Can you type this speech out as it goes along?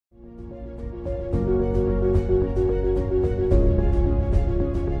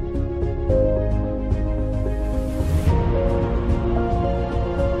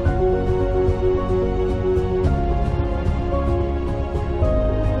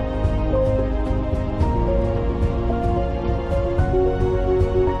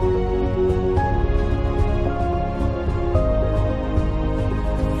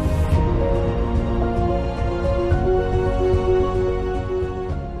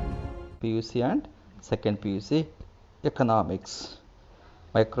PUC and second PUC economics,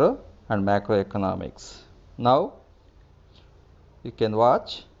 micro and macroeconomics. Now you can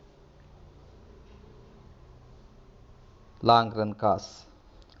watch long run cost.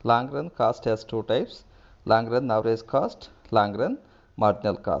 Long run cost has two types: long run average cost, long run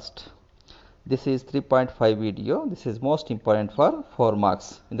marginal cost. This is 3.5 video. This is most important for 4 marks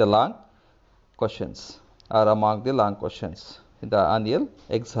in the long questions or among the long questions in the annual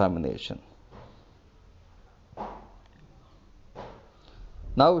examination.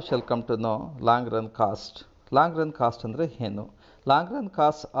 Now we shall come to know long run cost. Long run cost andre ಏನು? Long run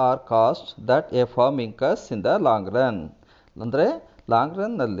costs are costs that a firm incurs in the long run. ಅಂದರೆ long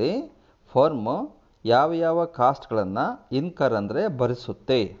ರನ್ನಲ್ಲಿ firm ಯಾವ ಕಾಸ್ಟ್ಗಳನ್ನು incur ಅಂದರೆ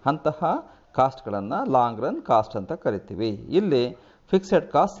ಭರಿಸುತ್ತೆ, ಅಂತಹ ಕಾಸ್ಟ್ಗಳನ್ನು long run cost ಅಂತ ಕರಿತೀವಿ. ಇಲ್ಲಿ fixed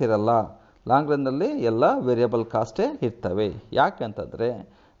cost ಇರಲ್ಲ. Long ರನ್ನಲ್ಲಿ ಎಲ್ಲ ವೇರಿಯಬಲ್ ಕಾಸ್ಟೇ ಇರ್ತವೆ. ಯಾಕೆಂತಂದರೆ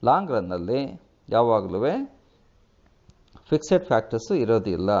ಲಾಂಗ್ ರನ್ನಲ್ಲಿ ಯಾವಾಗಲೂ ಫಿಕ್ಸೆಡ್ ಫ್ಯಾಕ್ಟರ್ಸು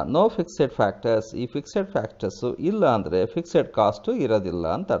ಇರೋದಿಲ್ಲ. No fixed factors. ಈ ಫಿಕ್ಸೆಡ್ ಫ್ಯಾಕ್ಟರ್ಸು ಇಲ್ಲ ಅಂದರೆ ಫಿಕ್ಸೆಡ್ ಕಾಸ್ಟು ಇರೋದಿಲ್ಲ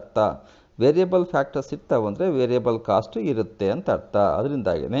ಅಂತ ಅರ್ಥ. ವೇರಿಯಬಲ್ ಫ್ಯಾಕ್ಟರ್ಸ್ ಇರ್ತಾವಂದರೆ ವೇರಿಯಬಲ್ ಕಾಸ್ಟು ಇರುತ್ತೆ ಅಂತ ಅರ್ಥ.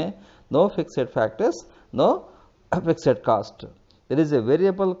 ಅದರಿಂದಾಗಿಯೇ no fixed factors, no fixed cost. There is a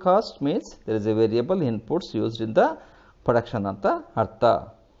variable cost means there is a variable inputs used in the production ಅಂತ ಅರ್ಥ.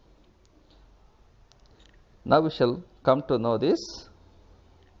 Now we shall come to know this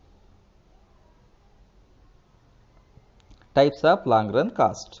types of long run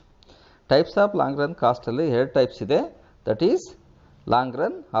cost. Types of long run cost ಅಲ್ಲಿ ಎರಡು types ಇದೆ. That is long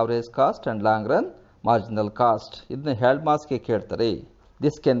run average cost and long run marginal cost. ಇದನ್ನ 2 ಮಾರ್ಕ್ಸ್ಗೆ ಕೇಳ್ತಾರೆ.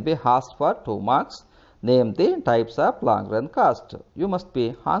 This can be asked for 2 marks. Name the types of long run cost. You must be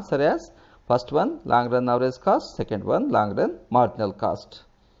answer as first one long run average cost, second one long run marginal cost.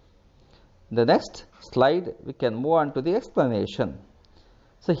 In the next slide we can move on to the explanation.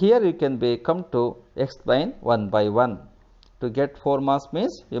 So here you can be come to explain one by one. To get 4 marks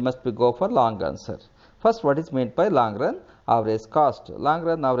means you must be go for long answer. First, what is meant by long run average cost? Long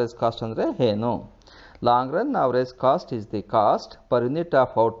run average cost andre ಏನು? Long run average cost is the cost per unit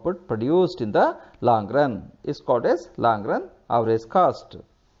of output produced in the long run is called as long run average cost.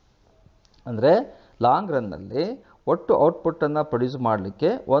 ಅಂದರೆ long ರನ್ನಲ್ಲಿ ಒಟ್ಟು ಔಟ್ಪುಟ್ಟನ್ನು produce ಮಾಡಲಿಕ್ಕೆ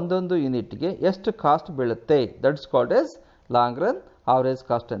ಒಂದೊಂದು ಯೂನಿಟ್ಗೆ ಎಷ್ಟು cost ಬೀಳುತ್ತೆ, that is called as long run average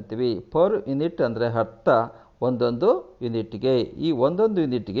cost ಅಂತೀವಿ. Per unit ಅಂದರೆ ಅರ್ಥ ಒಂದೊಂದು ಯೂನಿಟ್ಗೆ. ಈ ಒಂದೊಂದು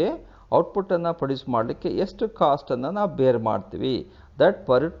ಯೂನಿಟ್ಗೆ ಔಟ್ಪುಟ್ಟನ್ನು ಪ್ರೊಡ್ಯೂಸ್ ಮಾಡಲಿಕ್ಕೆ ಎಷ್ಟು ಕಾಸ್ಟನ್ನು ನಾವು ಬೇರ್ ಮಾಡ್ತೀವಿ, that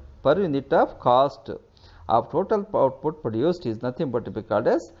per unit of cost of total output produced is nothing but to be called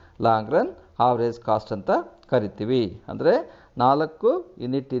as long run average cost ಅಂತ ಕರಿತೀವಿ. ಅಂದರೆ 4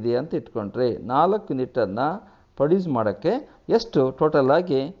 ಯೂನಿಟ್ ಇದೆ ಅಂತ ಇಟ್ಕೊಂಡ್ರೆ 4 ಯೂನಿಟನ್ನು ಪ್ರೊಡ್ಯೂಸ್ ಮಾಡೋಕ್ಕೆ ಎಷ್ಟು ಟೋಟಲ್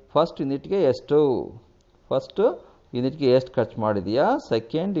ಆಗಿ ಫಸ್ಟ್ ಯೂನಿಟ್ಗೆ ಎಷ್ಟು, ಫಸ್ಟ್ ಯೂನಿಟ್ಗೆ ಎಷ್ಟು ಖರ್ಚು ಮಾಡಿದೆಯಾ,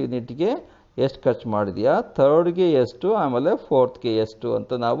 ಸೆಕೆಂಡ್ ಯೂನಿಟ್ಗೆ ಎಷ್ಟು ಖರ್ಚು ಮಾಡಿದೆಯಾ, ಥರ್ಡ್ಗೆ ಎಷ್ಟು, ಆಮೇಲೆ ಫೋರ್ತ್ಗೆ ಎಷ್ಟು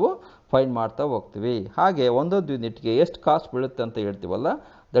ಅಂತ ನಾವು ಫೈಂಡ್ ಮಾಡ್ತಾ ಹೋಗ್ತೀವಿ. ಹಾಗೆ ಒಂದೊಂದು ಯೂನಿಟ್ಗೆ ಎಷ್ಟು ಕಾಸ್ಟ್ ಬೀಳುತ್ತೆ ಅಂತ ಹೇಳ್ತೀವಲ್ಲ,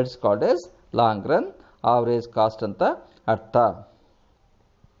 that is called as long run average cost ಅಂತ ಅರ್ಥ.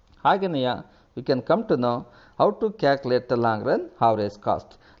 ಹಾಗೆಯೇ we can come to know how to calculate the long run average cost.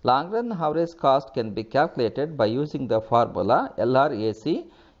 Long run average cost can be calculated by using the formula LRAC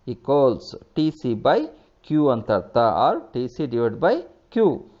equals TC by Q ಅಂತ ಅರ್ಥ, or TC divided by Q.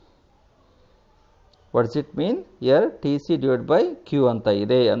 What does it mean? Here TC divided by Q ಅಂತ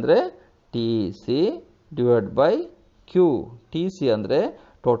ಇದೆ. ಅಂದರೆ TC divided by Q. TC ಅಂದರೆ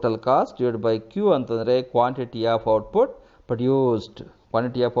total cost divided by Q ಅಂತಂದರೆ quantity of output produced.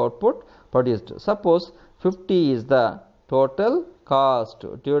 Quantity of output produced. Suppose 50 is the total cost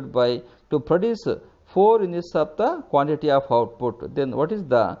divided by to produce 4 units of the quantity of output. Then what is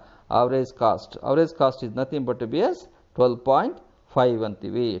the average cost? Average cost is nothing but to be as 12.5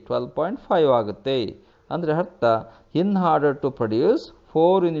 ಅಂತೀವಿ. 12.5 ಆಗುತ್ತೆ. ಅಂದರೆ ಅರ್ಥ in order to produce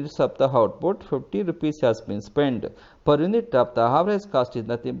 4 units of the output 50 rupees has been spent. Per unit of the average cost is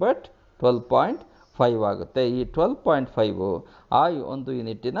nothing but 12.5 ಆಗುತ್ತೆ. ಈ 12.5 ಆ ಒಂದು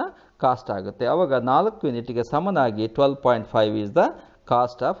ಯೂನಿಟಿನ cost ಆಗುತ್ತೆ. ಆವಾಗ 4 ಯೂನಿಟ್ಗೆ ಸಮನಾಗಿ 12.5 is the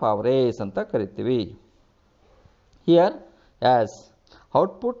cost of average ಅಂತ ಕರಿತೀವಿ. Here as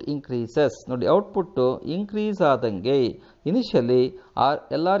output increases, ನೋಡಿ ಔಟ್ಪುಟ್ ಇನ್ಕ್ರೀಸ್ ಆದಂಗೆ initially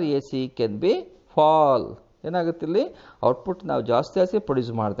LRAC can be fall. ಏನಾಗುತ್ತೆ ಇಲ್ಲಿ ಔಟ್ಪುಟ್ ನಾವು ಜಾಸ್ತಿ ಪ್ರೊಡ್ಯೂಸ್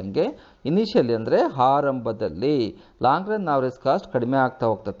ಮಾಡ್ದಂಗೆ ಇನಿಷಿಯಲಿ ಅಂದರೆ ಆರಂಭದಲ್ಲಿ ಲಾಂಗ್ ರನ್ ಆವರೇಜ್ ಕಾಸ್ಟ್ ಕಡಿಮೆ ಆಗ್ತಾ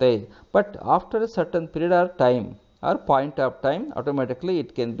ಹೋಗ್ತದೆ. But after A certain period R time R point of time automatically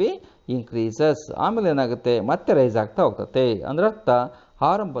it can be increases. ಆಮೇಲೆ ಏನಾಗುತ್ತೆ ಮತ್ತೆ ರೈಸ್ ಆಗ್ತಾ ಹೋಗ್ತದೆ. ಅಂದ್ರೆ ಅರ್ಥ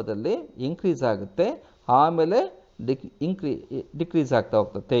ಆರಂಭದಲ್ಲಿ ಇನ್ಕ್ರೀಸ್ ಆಗುತ್ತೆ, ಆಮೇಲೆ ಡಿಕ್ರೀಸ್ ಆಗ್ತಾ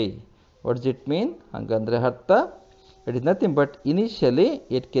ಹೋಗ್ತದೆ. What does it mean? ಹಂಗಂದ್ರೆ ಅರ್ಥ It is nothing but initially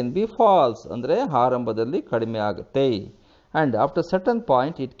it can be false ಅಂದರೆ ಆರಂಭದಲ್ಲಿ ಕಡಿಮೆ ಆಗುತ್ತೆ. And after certain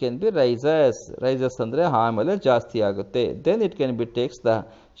point it can be rises ಅಂದರೆ ಆಮೇಲೆ ಜಾಸ್ತಿ ಆಗುತ್ತೆ. Then it can be takes the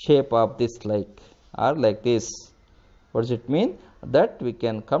shape of this like or like this. What does it mean? That we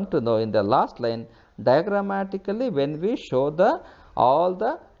can come to know in the last line diagrammatically when we show the all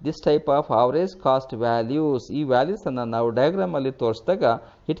the this type of average cost values. ಈ values ಅನ್ನು ನಾವು diagram ಅಲ್ಲಿ ತೋರಿಸಿದಾಗ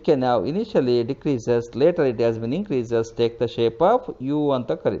it can have initially decreases later it has been increases take the shape of you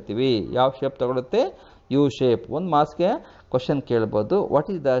ಅಂತ ಕರಿತೀವಿ. ಯಾವ shape ತಗೊಳುತ್ತೆ? U shape. ಒಂದು ಮಾರ್ಕ್ಸ್ಗೆ ಕ್ವಶನ್ ಕೇಳ್ಬೋದು, what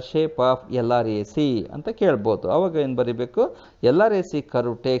is the shape of LRAC ಅಂತ ಕೇಳ್ಬೋದು. ಅವಾಗ ಏನು ಬರೀಬೇಕು? LRAC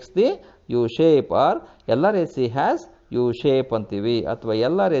curve takes the U shape R LRAC has U shape ಅಂತೀವಿ, ಅಥವಾ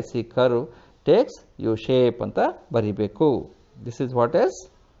LRAC curve takes U shape ಅಂತ ಬರೀಬೇಕು. This is what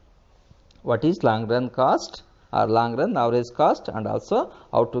is long run cost or long run average cost, and also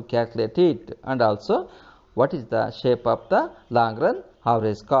how to calculate it, and also what is the shape of the long run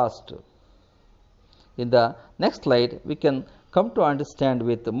average cost. In the next slide we can come to understand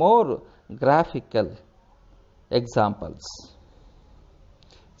with more graphical examples.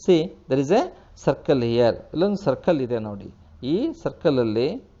 See, there is a circle here. Illondu circle ide nodi. Ee circle alli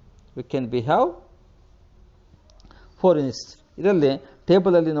we can have 4 units. ಇದರಲ್ಲಿ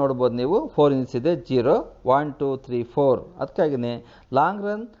table ಅಲ್ಲಿ ನೋಡಬಹುದು ನೀವು 4 units ಇದೆ. 0 1 2 3 4. ಅದಕ್ಕಾಗಿನೇ long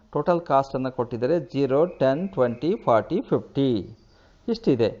run total cost ಅನ್ನು ಕೊಟ್ಟಿದ್ದಾರೆ 0 10 20 40 50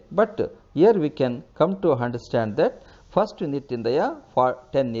 ಇಷ್ಟಿದೆ. But here we can come to understand that first unit ಇಂದ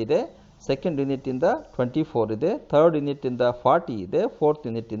 10 ಇದೆ, second unit ಇಂದ 24 ಇದೆ, ಥರ್ಡ್ ಯೂನಿಟ್ ಇಂದ 40 ಇದೆ, ಫೋರ್ತ್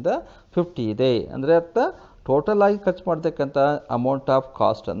ಯೂನಿಟ್ ಇಂದ 50 ಇದೆ. ಅಂದರೆ ಅರ್ಥ ಟೋಟಲ್ ಆಗಿ ಖರ್ಚು ಮಾಡತಕ್ಕಂಥ ಅಮೌಂಟ್ ಆಫ್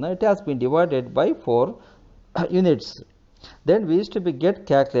ಕಾಸ್ಟ್ ಅನ್ನು it has been divided by 4 units. Then we used to be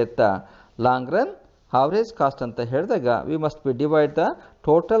calculate the long run average cost anta ಹೇಳಿದಾಗ we must be divide the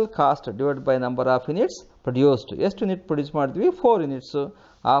total cost divided by number of units produced. ಎಷ್ಟು unit produce ಮಾಡಿದ್ವಿ? 4 units.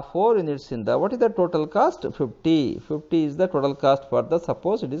 ಆ 4 units ಇಂದ what is the total cost? 50 is the total cost for the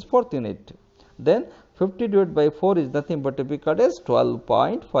suppose it is 4th unit. Then 50 divided by 4 is nothing but to be called as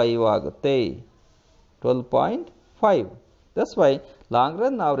 12.5 ಆಗುತ್ತೆ. 12.5. That's why long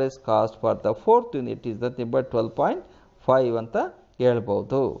run average cost for the 4th unit is nothing but 12.5 ಅಂತ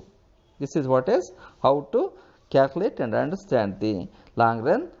ಹೇಳ್ಬೋದು. This is what is how to calculate and understand the long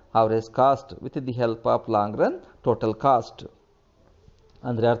run average cost with the help of long run total cost.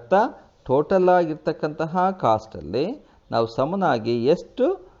 ಅಂದರೆ ಅರ್ಥ total ಆಗಿರ್ತಕ್ಕಂತಹ cost ಅಲ್ಲಿ ನಾವು ಸಮನಾಗಿ ಎಷ್ಟು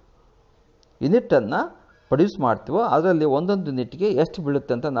unit ಅನ್ನ produce ಮಾಡ್ತೀವೋ ಅದರಲ್ಲಿ ಒಂದೊಂದು ಯೂನಿಟ್ಗೆ ಎಷ್ಟು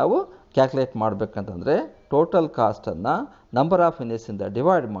ಬೀಳುತ್ತೆ ಅಂತ ನಾವು calculate ಮಾಡಬೇಕಂತಂದರೆ total ಕಾಸ್ಟನ್ನು number of ಯೂನಿಟ್ಸಿಂದ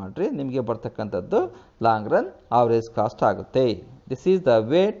divide ಮಾಡಿರಿ, ನಿಮಗೆ ಬರ್ತಕ್ಕಂಥದ್ದು ಲಾಂಗ್ ರನ್ ಆವರೇಜ್ ಕಾಸ್ಟ್ ಆಗುತ್ತೆ. This is the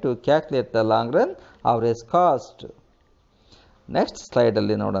way to calculate the long run average cost. Next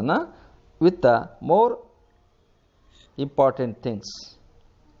ಸ್ಲೈಡಲ್ಲಿ ನೋಡೋಣ with the more important things,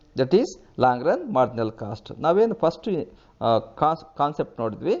 that is long run marginal cost. ನಾವೇನು first concept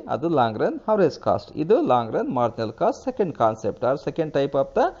ನೋಡಿದ್ವಿ ಅದು long run average cost, ಇದು long run marginal cost, second concept R second type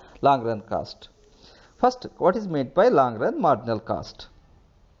of the long run cost. First what is made by long run marginal cost,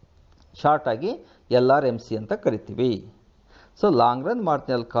 short ಆಗಿ LRMC ಅಂತ ಕರಿತೀವಿ. So long run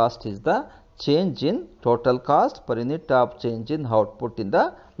marginal cost is the change in total cost per unit of change in output in the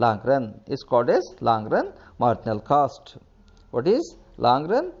long run is called as long run marginal cost. What is long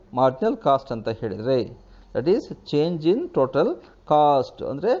run marginal cost ಅಂತ ಹೇಳಿದ್ರೆ that is change in total cost,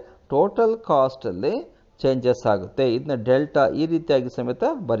 ಅಂದರೆ total cost ಅಲ್ಲಿ changes ಆಗುತ್ತೆ. ಇದನ್ನ delta ಈ ರೀತಿಯಾಗಿ ಸಮೇತ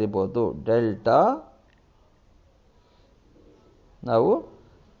ಬರಿಬಹುದು. Delta ನಾವು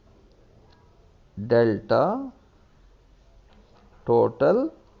delta total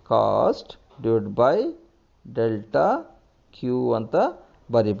cost divide by delta Q ಅಂತ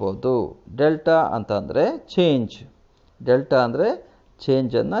ಬರಿಬೋದು. ಡೆಲ್ಟಾ ಅಂತ ಅಂದರೆ ಚೇಂಜ್, ಡೆಲ್ಟಾ ಅಂದರೆ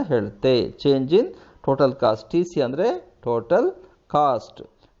ಚೇಂಜನ್ನು ಹೇಳುತ್ತೆ. Change in total cost, TC ಅಂದರೆ total cost,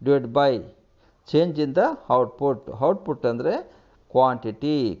 divide by change in the output, output ಅಂದರೆ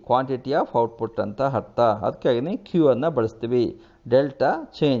ಕ್ವಾಂಟಿಟಿ, ಕ್ವಾಂಟಿಟಿ ಆಫ್ ಔಟ್ಪುಟ್ ಅಂತ ಅರ್ಥ. ಅದಕ್ಕಾಗಿ ಕ್ಯೂ ಅನ್ನು ಬಳಸ್ತೀವಿ. Delta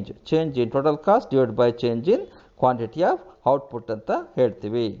change, change in total cost divide by change in quantity of output ಅಂತ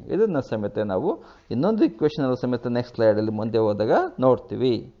ಹೇಳ್ತೀವಿ. ಇದನ್ನು ಸಮೇತ ನಾವು ಇನ್ನೊಂದು ಇಕ್ವೇಷನ್ ಸಮೇತ ನೆಕ್ಸ್ಟ್ ಸ್ಲೈಡಲ್ಲಿ ಮುಂದೆ ಹೋದಾಗ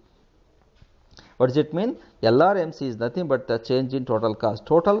ನೋಡ್ತೀವಿ. What does it mean? LRMC is nothing but the change in total cost.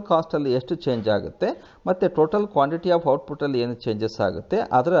 Total ಕಾಸ್ಟಲ್ಲಿ ಎಷ್ಟು ಚೇಂಜ್ ಆಗುತ್ತೆ ಮತ್ತು ಟೋಟಲ್ ಕ್ವಾಂಟಿಟಿ ಆಫ್ ಔಟ್ಪುಟ್ಟಲ್ಲಿ ಏನು ಚೇಂಜಸ್ ಆಗುತ್ತೆ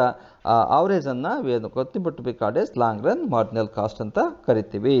ಅದರ ಅವರೇಜನ್ನು ಏನು ಗೊತ್ತಿಬಿಟ್ಟು ಬೇಕಾದ್ರೆ ಲಾಂಗ್ ರನ್ ಮಾರ್ಜಿನಲ್ ಕಾಸ್ಟ್ ಅಂತ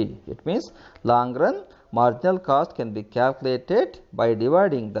ಕರಿತೀವಿ. It means long run marginal cost can be calculated by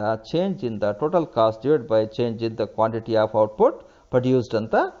dividing the change in the total cost divided by change in the quantity of output produced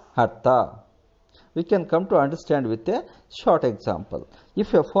anta artha. We can come to understand with a short example. If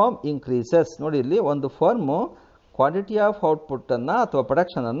a firm increases, ನೋಡಿ ಇಲ್ಲಿ ಒಂದು firm quantity of ಔಟ್ಪುಟ್ಟನ್ನು ಅಥವಾ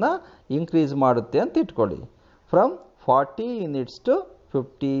ಪ್ರೊಡಕ್ಷನನ್ನು increase ಮಾಡುತ್ತೆ ಅಂತ ಇಟ್ಕೊಳ್ಳಿ. From 40 units to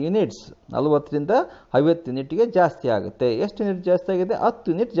 50 units, 40ರಿಂದ 50 ಯೂನಿಟ್ಗೆ ಜಾಸ್ತಿ ಆಗುತ್ತೆ. ಎಷ್ಟು ಯೂನಿಟ್ ಜಾಸ್ತಿ ಆಗಿದೆ? 10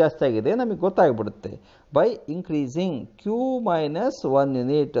 ಯೂನಿಟ್ ಜಾಸ್ತಿ ಆಗಿದೆ ನಮಗೆ ಗೊತ್ತಾಗ್ಬಿಡುತ್ತೆ. By increasing Q minus 1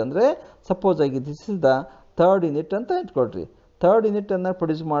 unit ಅಂದರೆ ಸಪೋಸ್ ಆಗಿ this is the third unit ಅಂತ ಇಟ್ಕೊಳ್ರಿ. ಥರ್ಡ್ ಯೂನಿಟನ್ನು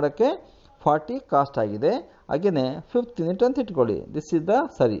ಪ್ರೊಡ್ಯೂಸ್ ಮಾಡೋಕ್ಕೆ 40 ಕಾಸ್ಟ್ ಆಗಿದೆ. ಹಾಗೆಯೇ 5th ಯೂನಿಟ್ ಅಂತ ಇಟ್ಕೊಳ್ಳಿ. This is the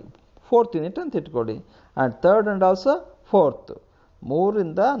fourth unit ಅಂತ ಇಟ್ಕೊಳ್ಳಿ. And third and also fourth,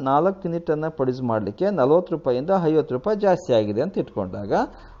 3ರಿಂದ 4 ಯೂನಿಟನ್ನು produce ಮಾಡಲಿಕ್ಕೆ 40 ರೂಪಾಯಿಂದ 50 ರೂಪಾಯಿ ಜಾಸ್ತಿ ಆಗಿದೆ ಅಂತ ಇಟ್ಕೊಂಡಾಗ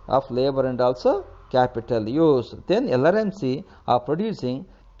of labour and also capital use. Then LRMC R producing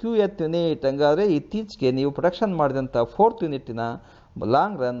Qth unit. ಹಂಗಾದರೆ ಇತ್ತೀಚೆಗೆ ನೀವು ಪ್ರೊಡಕ್ಷನ್ ಮಾಡಿದಂಥ 4th ಯೂನಿಟಿನ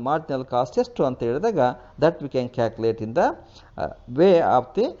long run marginal cost ಎಷ್ಟು ಅಂತ ಹೇಳಿದಾಗ that we can calculate in the way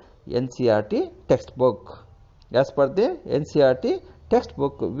of the NCERT text book. As per the NCERT text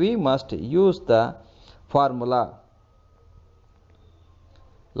book we must use the formula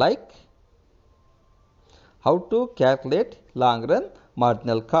like how to calculate long run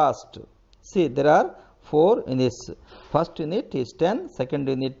marginal cost. See, there are 4 units. First unit is 10, second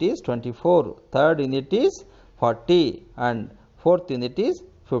unit is 24, third unit is 40 and fourth unit is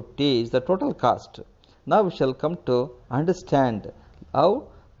 50 is the total cost. Now we shall come to understand how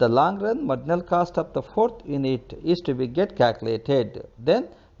the long run marginal cost of the fourth unit is to be get calculated. Then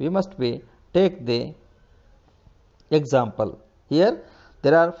we must be take the example. Here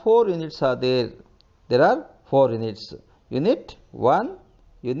there are 4 units are there. There are 4 units. Unit 1,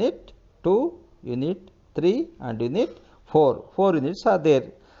 Unit 2, Unit 3 and Unit 4. 4 units are there.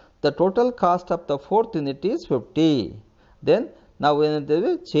 The total cost of the fourth unit is 50. Then ನಾವು ಏನಂತೇವೆ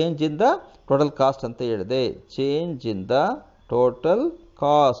change in the total cost ಅಂತ ಹೇಳಿದೆ. Change in the total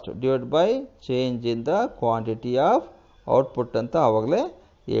cost divide by change in the quantity of output ಅಂತ ಆವಾಗಲೇ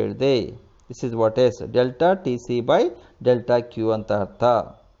ಹೇಳಿದೆ. This is what is delta TC by delta Q ಅಂತ ಅರ್ಥ.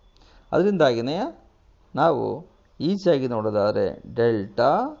 ಅದರಿಂದಾಗಿಯೇ ನಾವು ಈಸಿಯಾಗಿ ನೋಡೋದಾದರೆ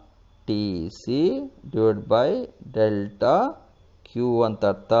delta TC divide by delta Q ಅಂತ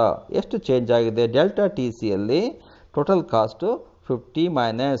ಅರ್ಥ. ಎಷ್ಟು ಚೇಂಜ್ ಆಗಿದೆ? ಡೆಲ್ಟಾ TCಯಲ್ಲಿ ಟೋಟಲ್ ಕಾಸ್ಟು 50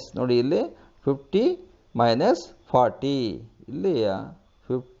 ಮೈನಸ್, ನೋಡಿ ಇಲ್ಲಿ 50 ಮೈನಸ್ 40, ಇಲ್ಲಿ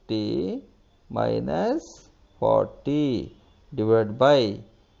 50 minus 40 divide by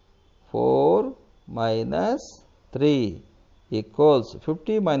 4 minus 3 equals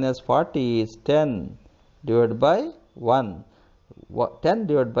 50 minus 40 is 10 divided by 1. 10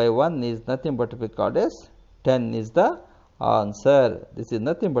 divided by 1 is nothing but to be called as 10 is the answer. This is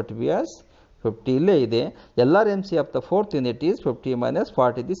nothing but to be as 50 illé ide. LRMC of the fourth unit is 50 minus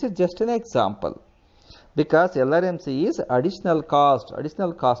 40. This is just an example because LRMC is additional cost.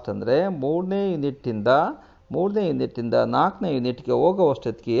 Additional cost ಅಂದರೆ ಮೂರನೇ ಯೂನಿಟಿಂದ 4ನೇ ಯೂನಿಟ್ಗೆ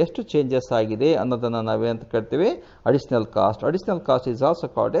ಹೋಗುವಷ್ಟೊತ್ತಿಗೆ ಎಷ್ಟು changes ಆಗಿದೆ ಅನ್ನೋದನ್ನು ನಾವೇನಂತ ಕರಿತೀವಿ? Additional cost. Additional cost is also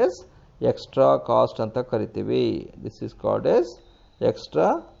called as extra cost ಅಂತ ಕರಿತೀವಿ. This is called as extra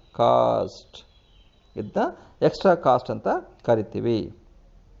cost. ಇದನ್ನ ಎಕ್ಸ್ಟ್ರಾ ಕಾಸ್ಟ್ ಅಂತ ಕರಿತೀವಿ.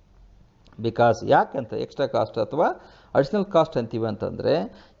 ಬಿಕಾಸ್ ಯಾಕಂತ ಎಕ್ಸ್ಟ್ರಾ ಕಾಸ್ಟ್ ಅಥವಾ ಅಡಿಷನಲ್ ಕಾಸ್ಟ್ ಅಂತೀವಿ ಅಂತಂದರೆ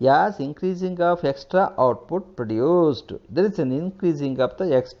as increasing of extra output produced there is N increasing of the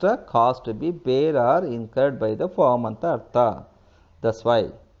extra cost B ಬೇರ್ R incurred by the form ಅಂತ ಅರ್ಥ. That's why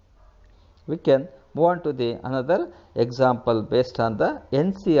we can move on to the another example based on the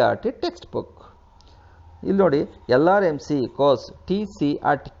NCERT text book. ಇಲ್ಲಿ ನೋಡಿ LRMC coach TC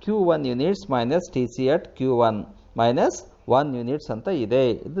at Q1 units minus TC at Q1 minus 1 units ಅಂತ ಇದೆ.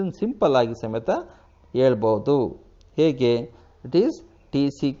 ಇದನ್ನು simple ಆಗಿ ಸಮೇತ ಹೇಳ್ಬೋದು. ಹೇಗೆ? It is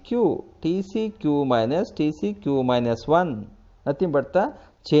TCQ minus TCQ minus 1 nothing but the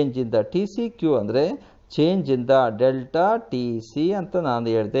change in the TCQ ಅಂದರೆ change in the delta TC ಅಂತ ನಾನು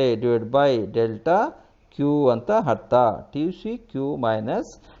ಹೇಳಿದೆ ಡಿವೈಡ್ ಬೈ ಡೆಲ್ಟಾ Q ಅಂತ ಅರ್ಥ. TCQ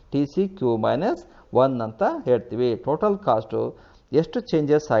ಮೈನಸ್ 1 ಅಂತ ಹೇಳ್ತೀವಿ. ಟೋಟಲ್ ಕಾಸ್ಟು ಎಷ್ಟು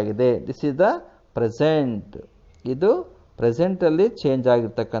ಚೇಂಜಸ್ ಆಗಿದೆ? This is the present. ಇದು ಪ್ರೆಸೆಂಟಲ್ಲಿ ಚೇಂಜ್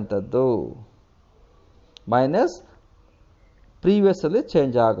ಆಗಿರ್ತಕ್ಕಂಥದ್ದು ಮೈನಸ್ ಪ್ರೀವಿಯಸ್ಸಲ್ಲಿ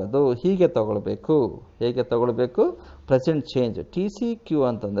ಚೇಂಜ್ ಆಗೋದು. ಹೀಗೆ ತಗೊಳ್ಬೇಕು. ಹೇಗೆ ತಗೊಳ್ಬೇಕು? Present change. TCQ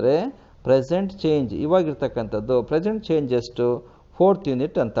ಅಂತಂದರೆ ಪ್ರೆಸೆಂಟ್ ಚೇಂಜ್, ಇವಾಗಿರ್ತಕ್ಕಂಥದ್ದು. ಪ್ರೆಸೆಂಟ್ ಚೇಂಜ್ ಎಷ್ಟು? 4th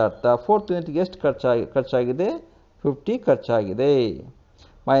ಯೂನಿಟ್ ಅಂತ ಅರ್ಥ. 4th ಯೂನಿಟ್ಗೆ ಎಷ್ಟು ಖರ್ಚಾಗಿದೆ? 50 ಖರ್ಚಾಗಿದೆ.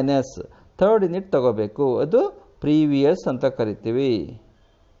 ಮೈನಸ್ 3rd ಯೂನಿಟ್ ತಗೋಬೇಕು, ಅದು ಪ್ರೀವಿಯಸ್ ಅಂತ ಕರಿತೀವಿ.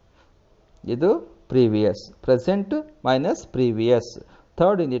 ಇದು previous. Present minus previous.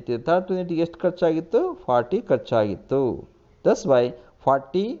 3rd ಯೂನಿಟ್ಗೆ ಎಷ್ಟು ಖರ್ಚಾಗಿತ್ತು? 40 ಖರ್ಚಾಗಿತ್ತು. That's why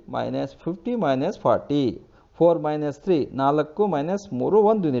 40 minus 50 minus 40. 4 minus 3 4 minus 3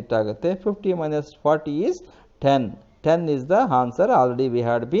 1 unit ಆಗುತ್ತೆ. 50 minus 40 is 10. 10 is the answer. Already we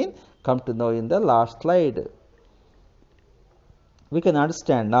had been come to know in the last slide. We can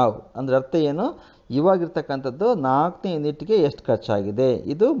understand ನಾವು ಅಂದರೆ ಅರ್ಥ ಏನು, ಇವಾಗಿರ್ತಕ್ಕಂಥದ್ದು 4ನೇ ಯೂನಿಟ್ಗೆ ಎಷ್ಟು ಖರ್ಚಾಗಿದೆ,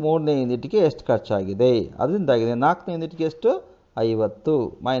 ಇದು 3ನೇ ಯೂನಿಟ್ಗೆ ಎಷ್ಟು ಖರ್ಚಾಗಿದೆ. ಅದರಿಂದಾಗಿದೆ 4ನೇ ಯೂನಿಟ್ಗೆ ಎಷ್ಟು 50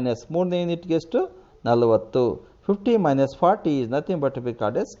 ಮೈನಸ್ 3ನೇ ಯೂನಿಟ್ಗೆ ಎಷ್ಟು 40. 50 minus 40 is nothing but to be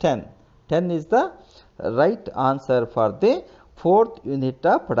called as 10. 10 is the right answer for the 4th unit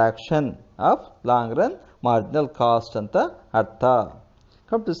of production of long run marginal cost anta artha.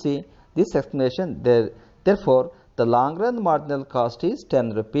 Come to see this explanation. Therefore, the long run marginal cost is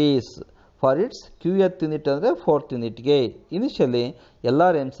 10 rupees for its qth unit andre 4th unit ge. Initially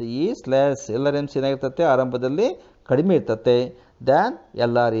LRMC is less. LRMC ಏನಾಗಿರ್ತತೆ ಆರಂಭದಲ್ಲಿ ಕಡಿಮೆ ಇರ್ತತೆ than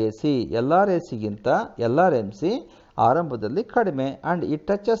LRAC. LRAC ಗಿಂತ LRMC ಆರಂಭದಲ್ಲಿ ಕಡಿಮೆ and it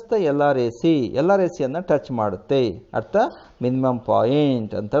touches the LRAC. LRAC ಅನ್ನು touch ಮಾಡುತ್ತೆ, ಅರ್ಥ minimum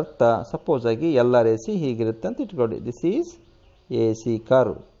point ಅಂತ ಅರ್ಥ. ಸಪೋಸ್ ಆಗಿ LRAC ಹೀಗಿರುತ್ತೆ ಅಂತ ಇಟ್ಕೊಳ್ಳಿ, ದಿಸ್ ಈಸ್ AC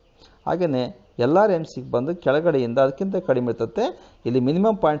ಕರ್ವ್. ಹಾಗೆಯೇ LRMC ಬಂದು ಕೆಳಗಡೆಯಿಂದ ಅದಕ್ಕಿಂತ ಕಡಿಮೆ ಇರ್ತತೆ, ಇಲ್ಲಿ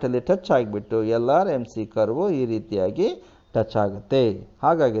ಮಿನಿಮಮ್ ಪಾಯಿಂಟಲ್ಲಿ ಟಚ್ ಆಗಿಬಿಟ್ಟು LRMC ಕರ್ವು ಈ ರೀತಿಯಾಗಿ ಟಚ್ ಆಗುತ್ತೆ.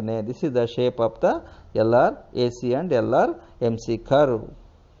 ಹಾಗಾಗಿನೇ this is the shape of the LRAC and LRMC curve.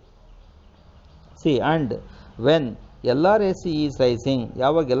 C and when LRAC is rising,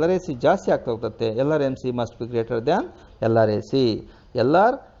 ಯಾವಾಗ LRAC ಜಾಸ್ತಿ ಆಗ್ತಾ ಹೋಗ್ತದೆ LRMC must be greater than LRAC.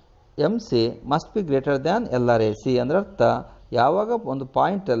 LRMC must be greater than LRAC ಅಂದ್ರೆ ಅರ್ಥ ಯಾವಾಗ ಒಂದು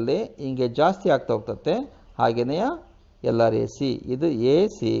ಪಾಯಿಂಟಲ್ಲಿ ಹಿಂಗೆ ಜಾಸ್ತಿ ಆಗ್ತಾ ಹೋಗ್ತದೆ ಹಾಗೆಯೇ LRAC ಇದು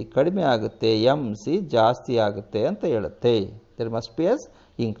AC ಕಡಿಮೆ ಆಗುತ್ತೆ, MC ಜಾಸ್ತಿ ಆಗುತ್ತೆ ಅಂತ ಹೇಳುತ್ತೆ. There must be S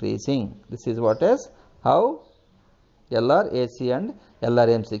increasing. This is what is how LRAC and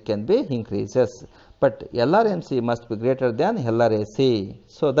LRMC can be increases. But LRMC must be greater than LRAC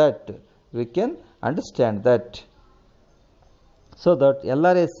so that we can understand that. So that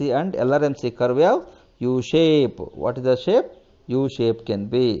LRAC and LRMC curve have U shape. What is the shape? U shape can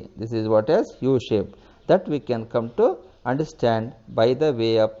be. This is what is U shape. That we can come to understand by the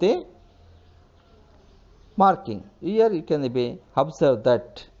way of the marking. Here you can be observe that.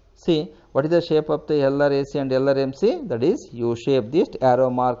 See what is the shape of the LRAC and LRMC? That is U shape. This arrow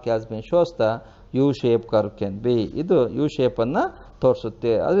mark has been shows the U shape curve can be. ಇದು U shape ಅನ್ನು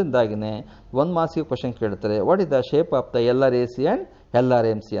ತೋರಿಸುತ್ತೆ. ಅದರಿಂದಾಗಿನೇ ಒಂದು ಮಾರ್ಕ್ಸ್ಗೆ question ಕೇಳ್ತಾರೆ, what is the shape of the LRAC and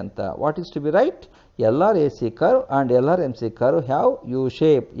LRMC ಅಂತ. What is to B right? LRAC curve and LRMC curve have U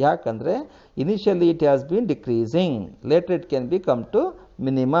shape. ಯಾಕಂದರೆ initially it has been decreasing, later it can become to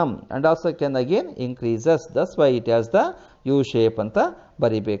minimum and also can again increases. That's why it has the U shape ಅಂತ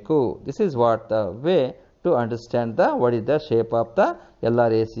ಬರಿಬೇಕು. This is what the way to understand the what is the shape of the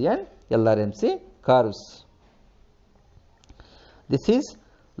LRAC and LRMC curves. This is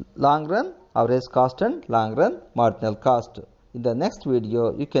long run average cost and long run marginal cost. In the next video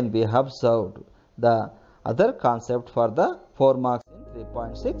you can be observed the other concept for the 4 marks in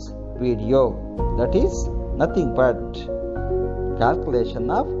 3.6 video, that is nothing but calculation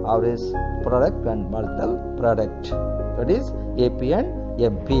of average product and marginal product, that is AP and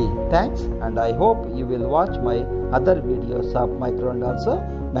MP. Thanks, and I hope you will watch my other videos of micro and also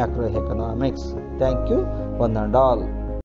macroeconomics. Thank you one and all.